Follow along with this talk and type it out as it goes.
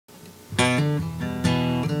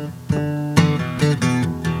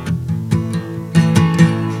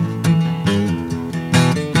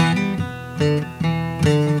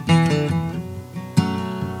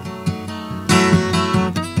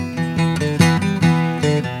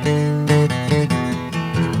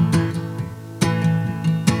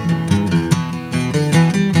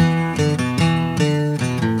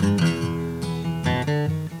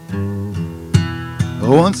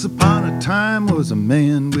Once upon a time was a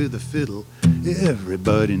man with a fiddle.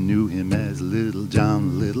 Everybody knew him as Little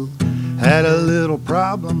John Little. Had a little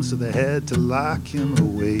problem, so they had to lock him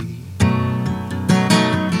away.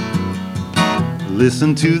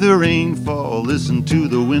 Listen to the rain fall, listen to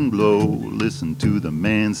the wind blow, listen to the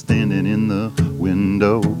man standing in the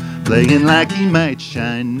window, playing like he might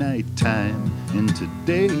shine nighttime into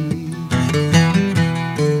day.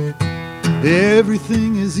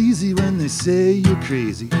 Everything is easy when they say you're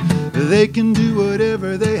crazy. They can do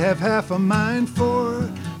whatever they have half a mind for.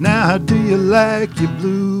 Now how do you like your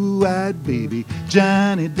blue-eyed baby?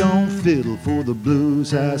 Johnny don't fiddle for the blues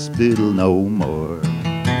hospital no more.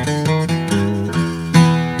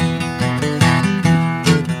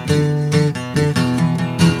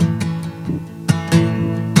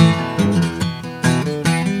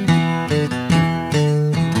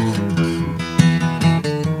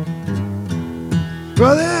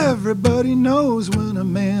 Well, everybody knows when a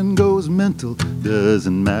man goes mental.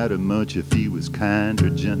 Doesn't matter much if he was kind or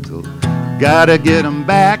gentle. Gotta get him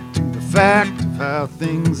back to the fact of how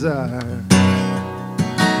things are.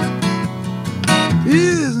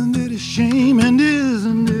 Isn't it a shame and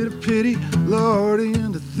isn't it a pity, Lordy,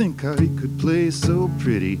 and to think how he could play so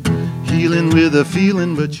pretty. Healing with a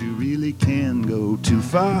feeling, but you really can go too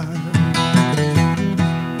far.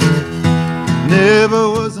 Never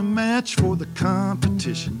was a match for the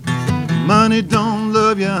competition. Money don't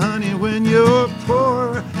love you, honey, when you're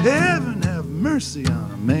poor. Heaven have mercy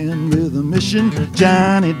on a man with a mission.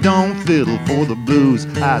 Johnny don't fiddle for the blues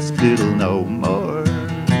hospital no more.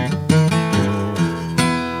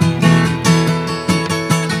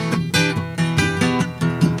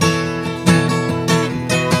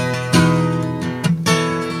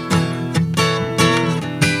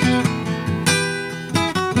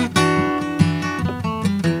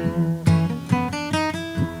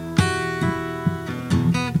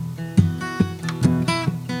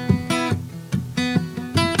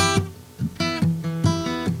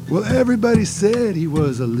 Well, everybody said he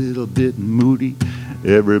was a little bit moody.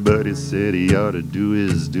 Everybody said he ought to do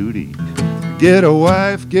his duty. Get a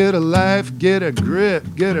wife, get a life, get a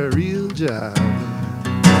grip, get a real job.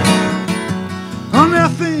 Oh, now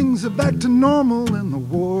things are back to normal and the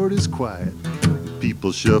ward is quiet.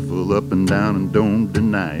 People shuffle up and down and don't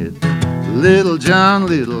deny it. Little John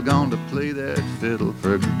Little gone to play that fiddle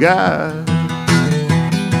for God.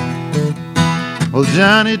 Well,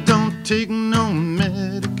 Johnny don't take no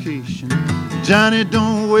medication. Johnny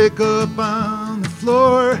don't wake up on the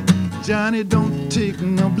floor. Johnny don't take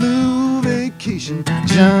no blue vacation.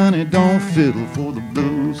 Johnny don't fiddle for the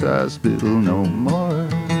blues hospital no more.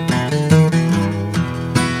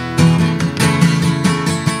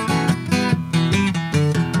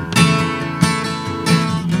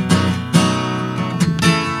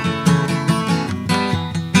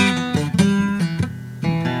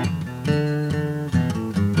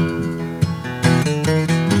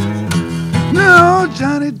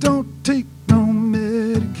 Johnny don't take no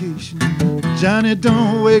medication. Johnny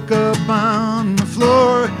don't wake up on the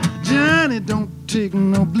floor. Johnny don't take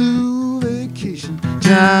no blue vacation.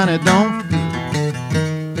 Johnny don't